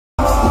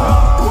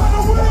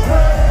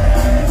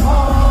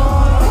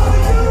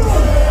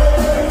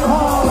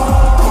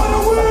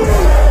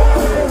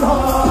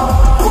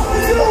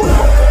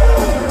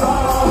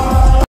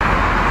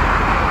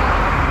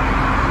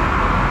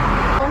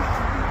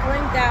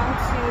down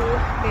to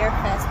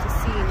Beerfest to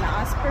see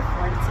NAS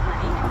perform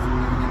tonight.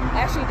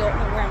 I actually don't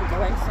know where I'm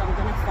going, so I'm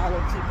gonna follow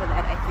people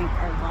that I think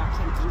are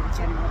walking in the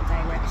general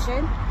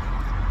direction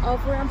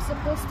of where I'm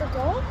supposed to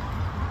go.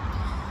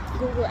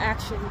 Google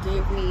actually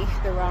gave me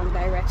the wrong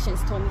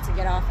directions, told me to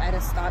get off at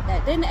a stop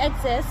that didn't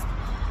exist,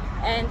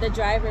 and the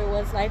driver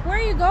was like, "Where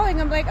are you going?"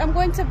 I'm like, "I'm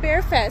going to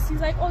Beerfest." He's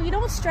like, "Oh, you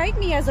don't strike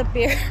me as a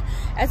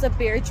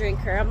beer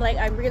drinker." I'm like,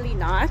 "I'm really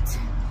not."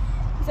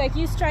 He's like,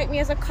 "You strike me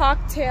as a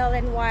cocktail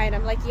and wine."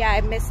 I'm like, "Yeah,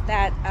 I missed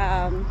that."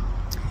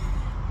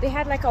 They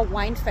had like a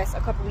wine fest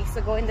a couple weeks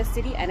ago in the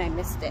city and I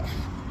missed it.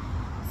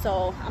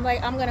 So I'm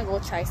like, I'm gonna go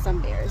try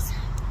some beers.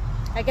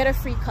 I get a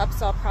free cup,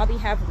 so I'll probably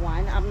have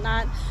one. I'm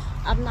not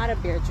a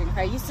beer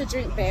drinker. I used to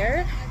drink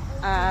beer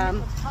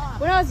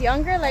when I was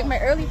younger, like my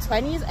early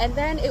 20s, and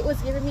then it was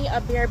giving me a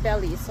beer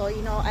belly, so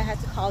you know, I had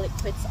to call it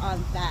quits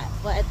on that.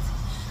 But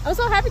I was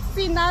so happy to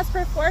see NAS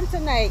perform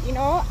tonight. You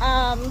know,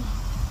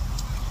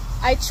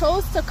 I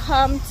chose to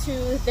come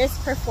to this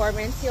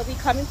performance. He'll be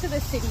coming to the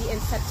city in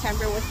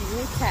September with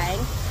Wu-Tang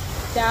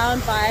down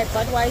by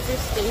Budweiser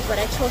stage, but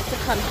I chose to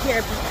come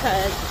here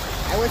because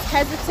I was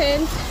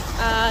hesitant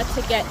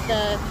to get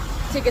the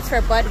tickets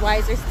for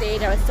Budweiser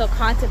stage. I was still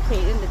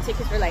contemplating. The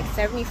tickets were like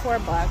 74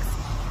 bucks.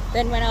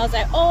 Then when I was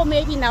like, oh,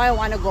 maybe now I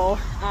want to go,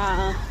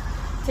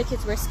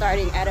 tickets were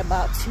starting at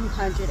about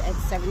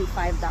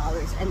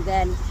 $275. And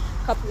then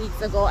a couple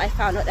weeks ago, I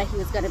found out that he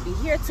was going to be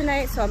here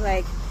tonight. So I'm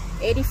like,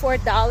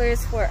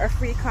 $84 for a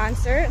free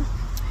concert.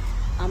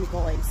 I'm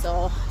going.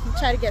 So I'm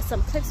trying to get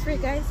some clips for you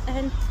guys,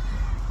 and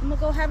I'm gonna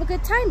go have a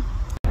good time.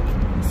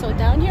 So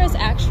down here is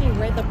actually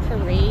where the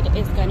parade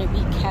is gonna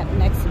be kept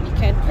next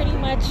weekend. Pretty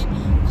much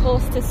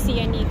close to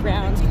CNE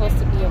grounds, close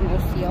to BMO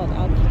Field.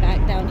 I'll be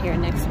back down here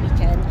next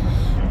weekend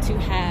to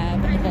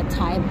have the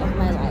time of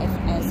my life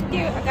as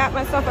well. I got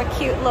myself a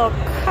cute little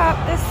cup.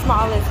 This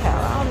small as hell.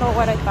 I don't know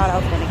what I thought I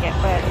was gonna get,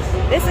 but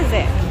this is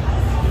it.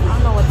 I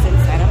don't know what's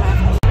inside.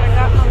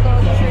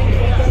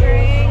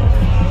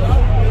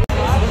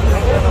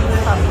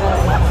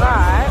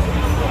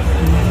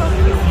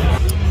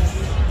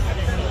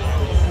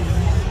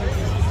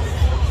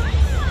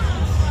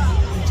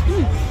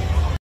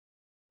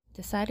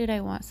 Decided I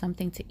want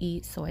something to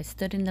eat, so I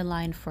stood in the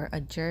line for a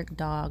jerk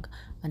dog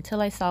until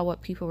I saw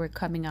what people were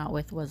coming out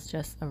with was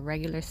just a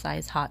regular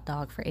size hot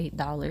dog for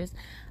 $8.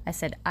 I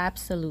said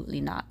absolutely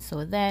not.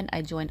 So then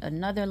I joined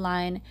another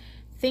line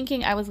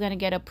thinking I was going to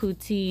get a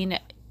poutine.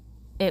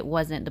 It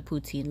wasn't the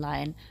poutine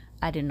line.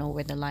 I didn't know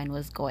where the line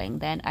was going.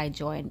 Then I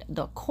joined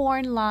the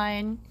corn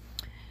line.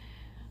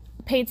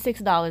 Paid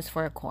 $6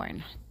 for a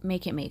corn.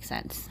 Make it make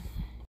sense.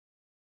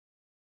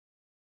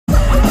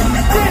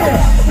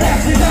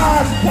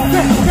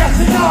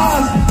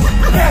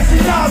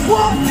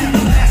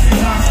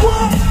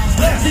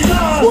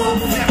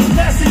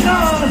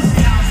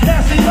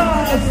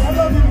 I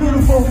love you,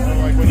 beautiful.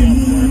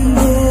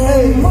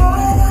 Hey,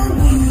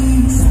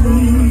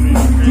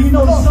 do you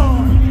know the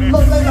song?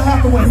 Look, Layla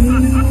Hathaway.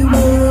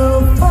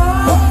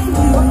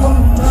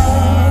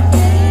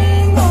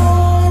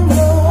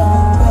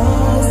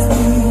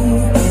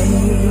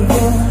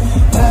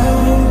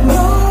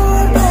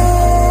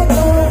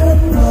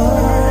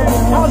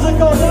 How's it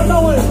going? You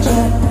know it.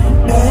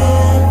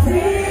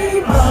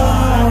 Everybody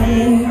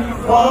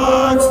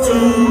wants to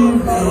rule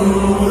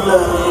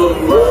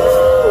the world.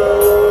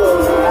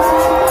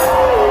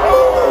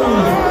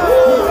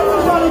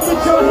 Everybody get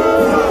your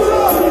hands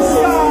up to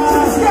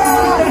the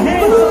sky. The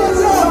hands up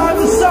side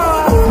to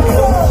side.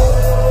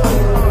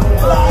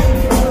 Like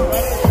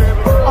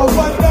a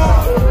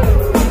rundown.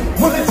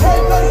 Will it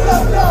take us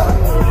up now?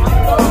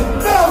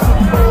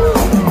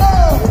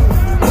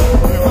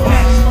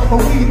 But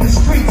we in the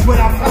streets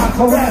without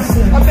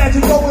harassing.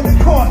 Imagine going to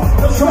court,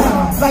 no trial.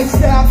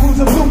 Lifestyle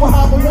cruising through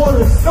Bahama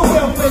waters. No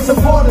welfare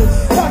supporters.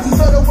 Conscious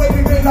of the way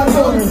we raise our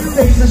daughters.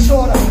 Days are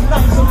shorter,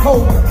 nights are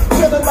colder.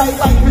 Feeling like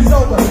life is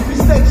over.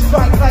 Mistakes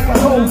strike like a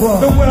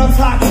cobra. The world's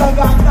hot, I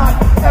got not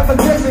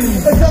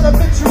evidently. It's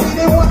elementary,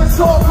 they want to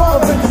solve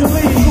all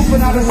eventually.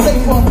 Scooping out a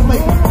safe on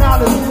plate.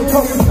 Knowledge, the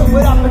tokens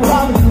without the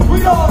dollars. We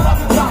all have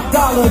the top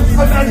dollars.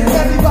 Imagine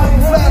everybody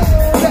flash.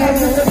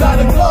 Flash in the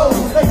dollar glow.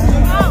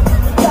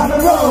 Down the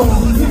road,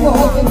 people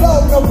holding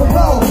low, no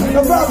parole,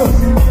 no brothers.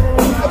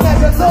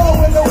 Imagine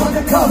low with no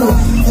undercover.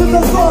 To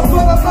the floor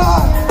for the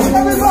mind.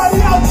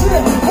 Everybody out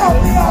here, help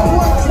me out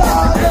one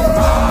time.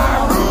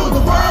 I rule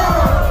the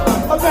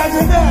world.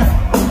 Imagine that.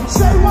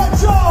 Say what,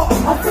 y'all?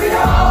 I feel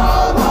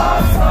all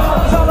my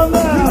soul. Tell them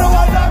that. You know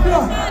I love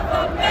you.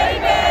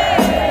 Baby.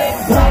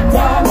 Black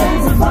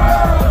diamonds and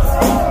pearls.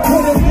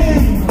 Could it be?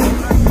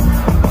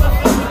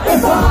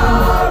 If I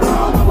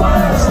rule the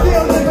world.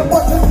 Still living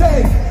once a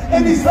day.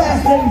 In these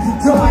last days of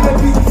joy, I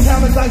be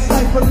paradise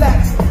life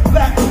relaxed.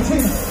 Black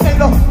routine, ain't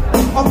no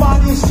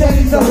Armani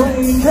exchange, no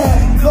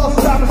cash. Lost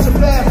time is a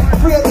bad.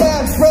 Free at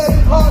last, bread,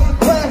 hard to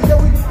crash. Yeah,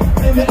 we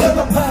in the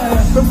ever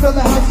past. The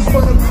filling houses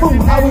for the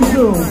crew, how we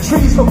do?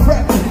 Trees for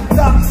breakfast,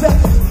 dark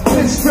sections,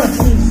 thin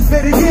stretches.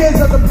 Many years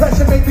of the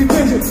pressure make me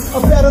vision. A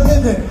better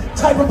living,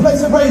 type of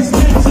place to raise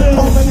kids in.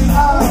 So many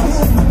eyes,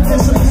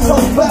 listen so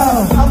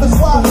loud. I'm the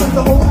swap with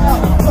the whole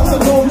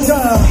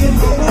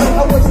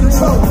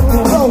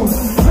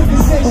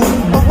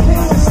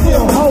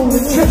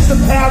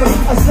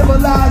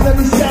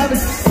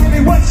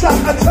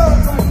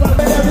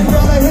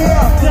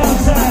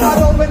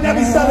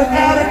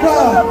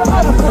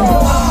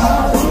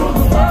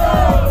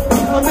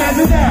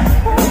Imagine that.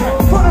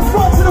 From the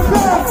front to the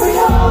back.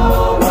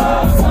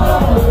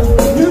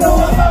 You know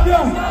I love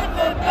you.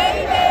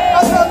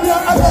 I love you.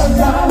 I love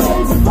you.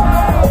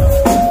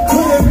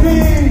 Could it be?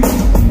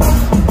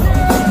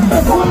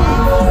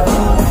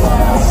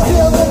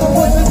 Still living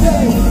with the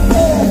day.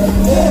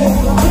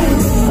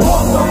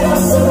 Walk right up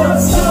to the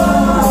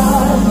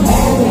sun.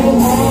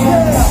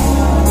 Yeah.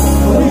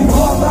 We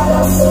walk right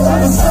up to the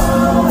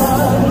sun.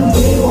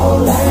 We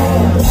won't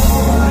land.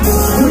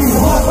 We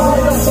walk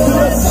right up to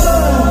the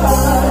sun.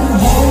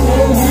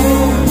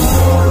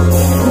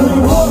 We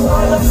walk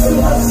right up to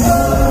the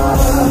sun.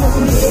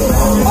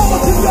 All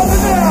together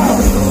now.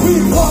 We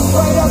walk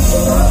right up to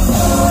the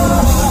sun.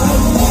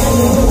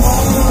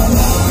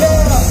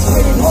 Yeah,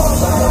 we walk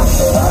right up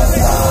to the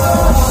sun.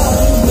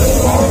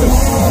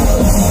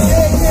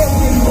 Yeah,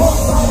 we walk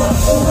right up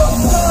to the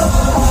sun.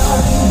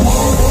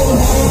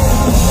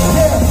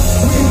 Yeah,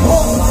 we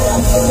walk right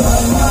up to the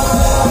sun.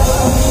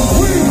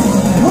 We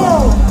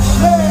won't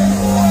let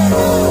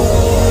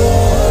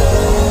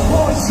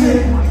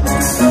bullshit.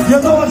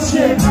 Your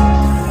lordship.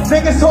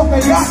 Niggas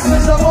talking yachts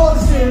and some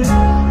bullshit.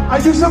 I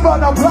used to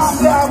run a block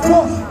down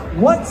wolf.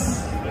 What?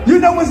 You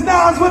know it's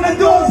Nas when the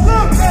doors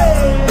look.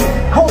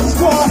 Whole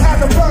squad had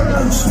the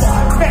burners.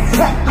 Next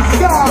back the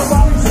sky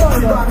while we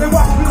turn up. They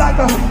watch me like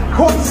a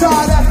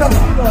courtside at the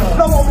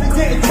no only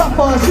getting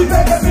tougher. She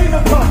begging me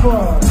to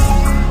cover.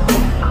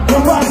 The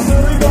right,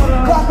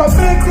 rock a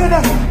big in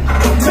the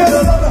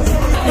middle of the.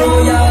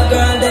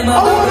 I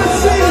wanna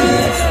see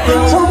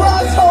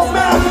Toronto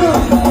Master.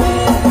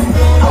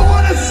 I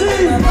wanna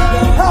see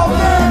how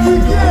bad we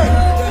get.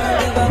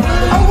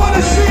 I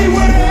wanna see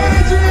where the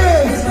energy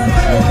is.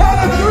 Count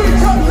of three,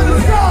 come to the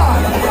sky.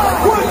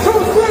 1, 2,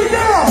 3,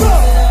 now.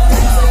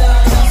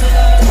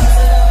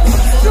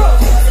 Jump,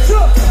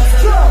 jump,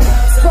 jump.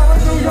 From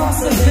New York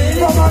City,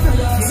 from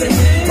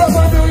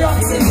New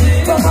York City,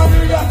 from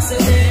New York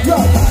City. Yo,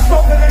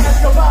 smoking an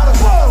Escobar.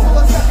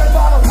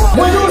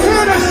 When you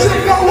hear this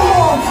shit go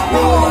off,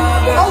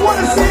 I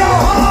wanna see how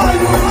high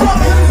you can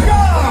jump in the sky.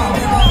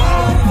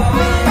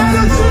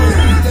 Energy.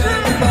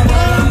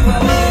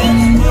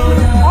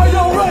 Are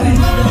y'all ready?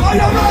 Are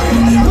y'all ready?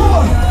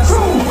 1,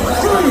 2,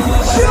 3,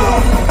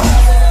 shoot!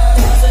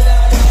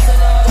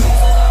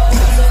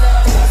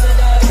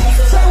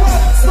 Say what?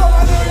 From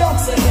New York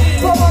City.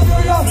 From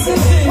New York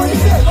City. What you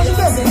think? What you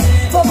think?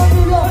 From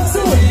New York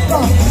City.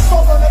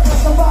 Smoke on the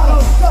first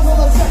bottle, double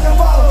the second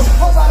bottle.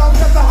 Hope I don't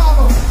get the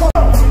hammer.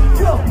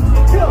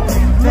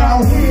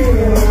 Now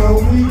here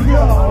we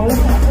go.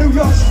 New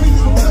York streets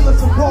from Villa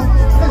to Brook.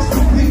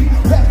 Mr. P,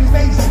 Pappy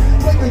Mason.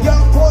 Make the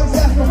young boys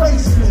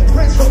aspirations.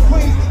 Prince from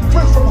Queens,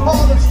 Prince from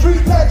Harlem,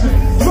 street legend.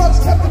 Drugs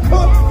kept the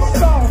cook.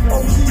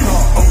 OG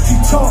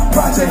talk,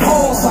 Project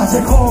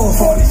Hall.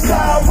 40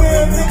 style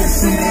where niggas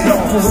see it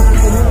over.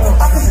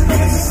 I can see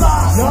niggas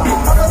inside.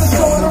 I got the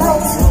show in the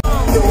ropes.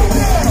 Do it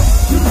now.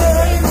 You can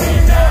hate me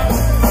now.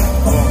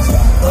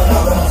 But I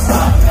won't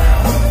stop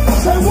now.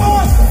 Say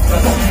what?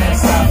 Cause I can't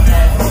stop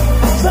now.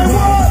 Say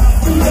what?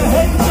 Do you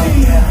hate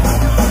me now?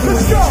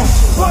 Let's go.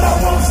 But I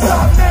won't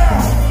stop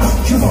now.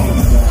 Come on.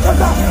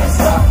 Cause I can't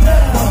stop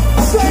now.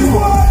 Say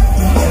what?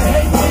 Do you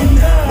hate me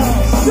now?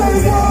 Say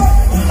what?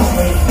 Do you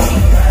hate me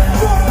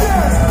now? Fuck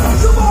that.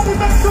 Somebody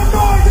make some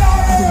noise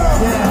out here.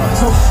 Yeah,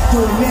 so do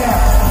it now.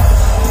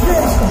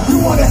 Yeah, you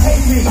wanna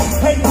hate me,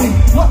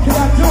 what can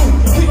I do?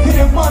 Keep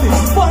getting money,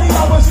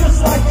 I was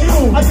just like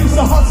you. I used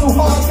to hustle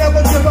hard,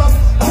 never give up,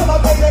 till I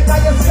made it, now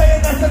you're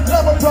saying that's a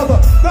clever brother.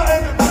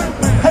 Nothing,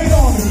 hate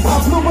on me, I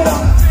blew it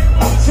up.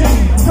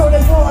 Gee, so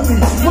they want me,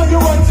 when you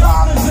run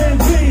dollars and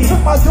G.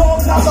 Took my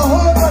dogs out the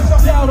hood, but I'm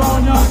down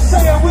on us.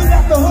 Saying we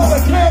left the hood,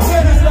 but can't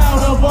get it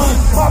out of us.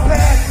 My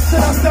bad,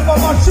 should I step on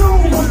my shoe?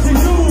 What to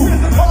you?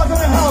 Here's the cars in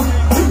the house,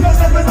 you can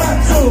live in that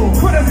too.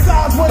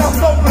 Criticize when I'm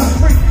on the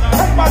street,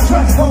 take my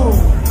dress home.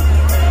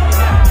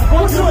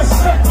 What you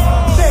expect?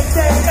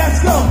 Let's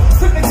go.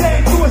 Took the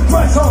game to his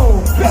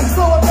threshold. Best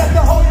flow and let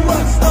the whole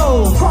US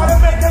know. Try to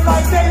make it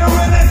like they the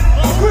realest.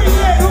 Green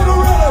Day, who the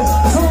realest?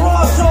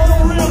 Toronto, the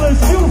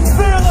realest. You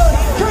feel it?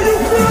 Can you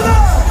feel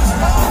it?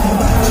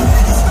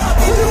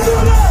 Can you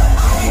feel that?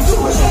 Do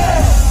it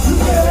now. You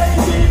get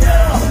AD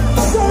now.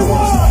 Say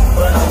what?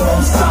 But I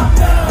won't stop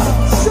now.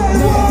 Say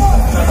what?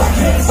 Cause I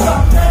can't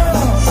stop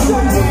now.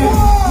 Say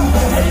what? You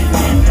get AD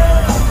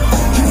now.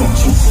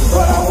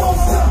 But I won't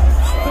stop.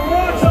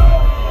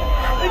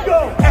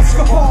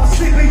 Escobar,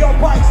 sleeping your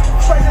bikes,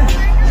 training,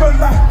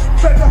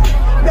 trigger,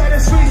 that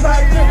is streets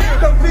like this.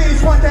 The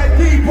V's want that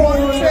D-boy,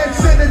 then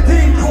send a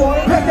decoy,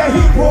 pack that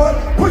heat boy,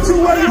 put you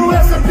where you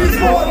recipe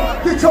boy.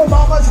 Get your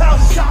mama's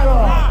house shot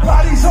up,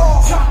 bodies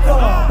all chopped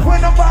up.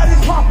 When the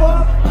bodies pop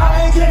up,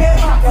 I ain't getting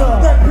locked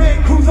up. That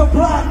big cruiser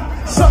block,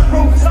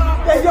 sunroof,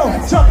 hey yo,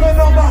 jumping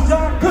on my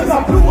job, cause I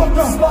blew up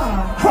the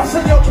spot.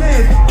 Crushing your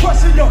biz,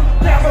 crushing your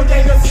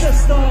navigator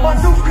system. My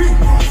new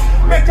people,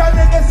 make y'all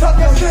niggas suck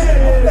your shit.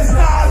 There's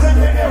Nas in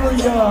the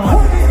area.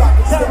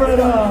 Tear it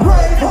up.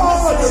 Brave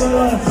hearts.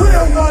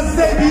 Real guns,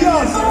 they be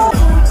us.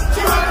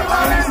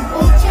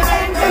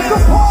 It's a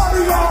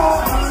party, y'all.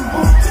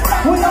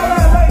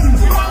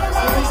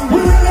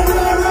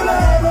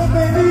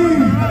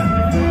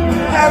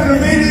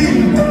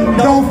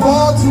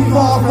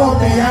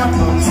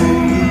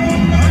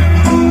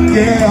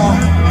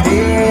 Yeah,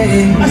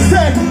 yeah.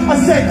 I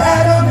said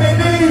Adam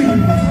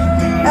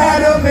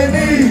and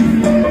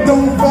Eve,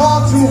 don't fall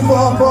too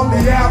far from the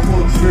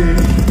apple tree.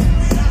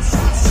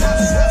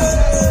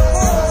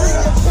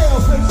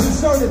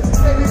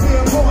 Maybe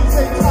being born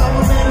take time,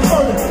 a man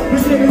further.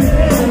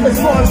 As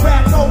far as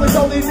rap goes, it's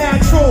only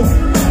natural.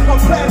 I'm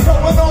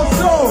plateauing on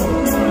soul.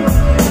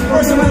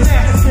 First of my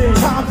next,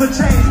 times have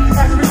changed.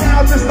 Ask me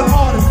now, just the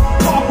artist.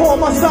 Hardcore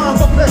my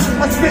songs are blessed.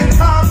 I spend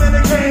time in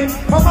the game.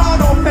 My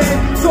mind on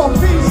fame, so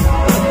peace.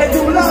 And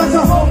do lines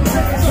of hope.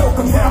 So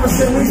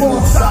comparison, we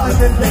more solid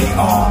than they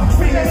are.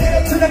 Bring it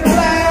up to the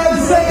clouds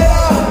and say it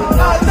out.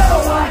 I know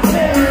I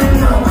can.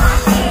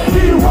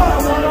 Be what I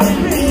wanna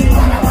be.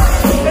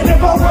 And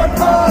if I work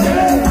hard,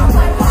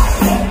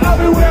 I'll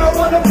be where I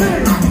wanna be.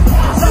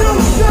 You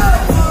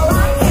should.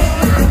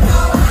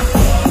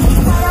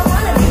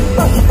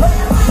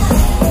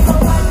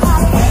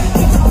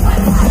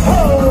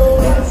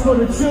 Oh, that's for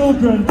the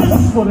children. This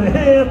is for the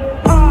hip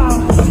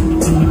hop.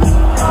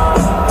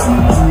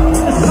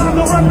 It's time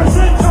to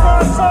represent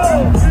Toronto.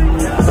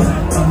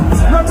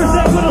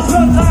 Represent with us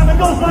sometime. It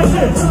goes like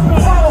this.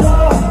 Follow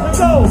along and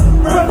go.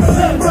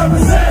 Represent,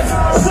 represent.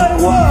 Say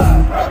what?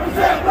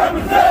 Represent,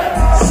 represent.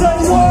 Say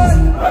what?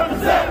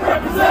 Represent,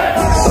 represent.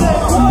 Say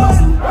what?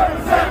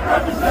 Represent,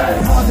 represent.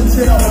 Hard to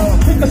tell.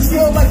 Pick a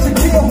skill like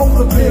Shaquille, hold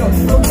the bill.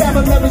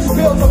 Vocabulary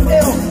spills of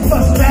ill.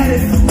 Plus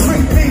batted,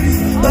 three beats.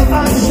 Like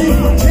I'm sheep,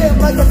 Jim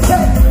like a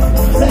tech.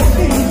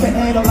 Technique to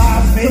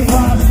analyze me.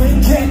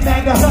 Can't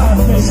magnify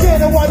me.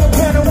 Scared of what you're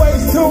planning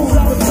ways to.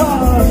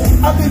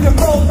 I leave your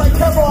clothes like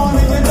Kevron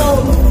and you know.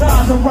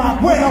 Nas and rock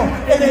well,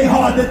 it ain't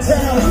hard to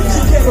tell.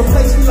 She can't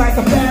replace me like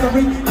a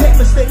battery. Can't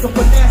mistake her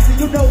for nasty.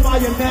 You know my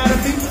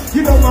anatomy.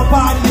 You know my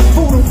body is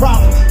voodoo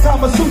problem.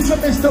 Kama Sutra,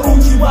 Mr.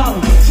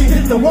 Uchiwali. She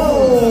hit the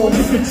wall,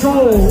 in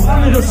control,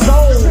 I'm in her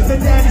soul. Trick the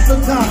daddy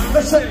sometimes.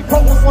 Let's say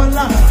come with one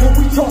line when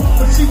we talk,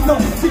 but she know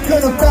she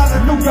could have found a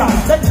new guy.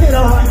 That kid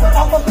alright.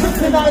 I'm a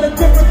kryptonite, a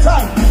different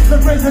type. The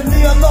risen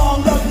me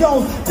along, love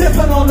yo,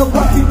 dipping on the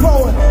bucky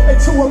blowing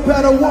into a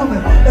better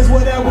woman. That's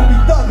whatever we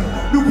thugging.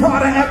 New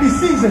product every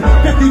season,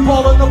 50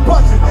 ball on the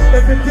budget.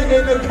 If it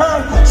didn't occur,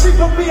 she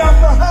could be out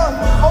for her.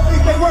 Only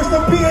thing worse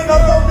than being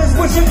alone is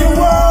wishing you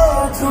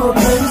were to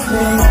replace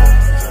me.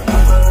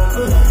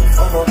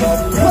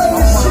 Play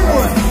the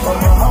shit.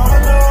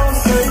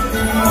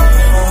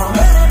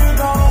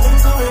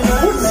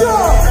 What's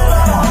up?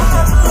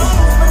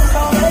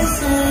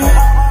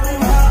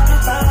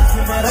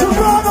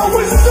 Toronto,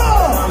 what's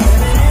up?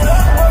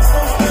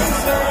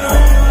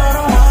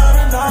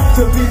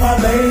 To be my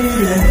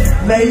lady,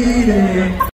 lady.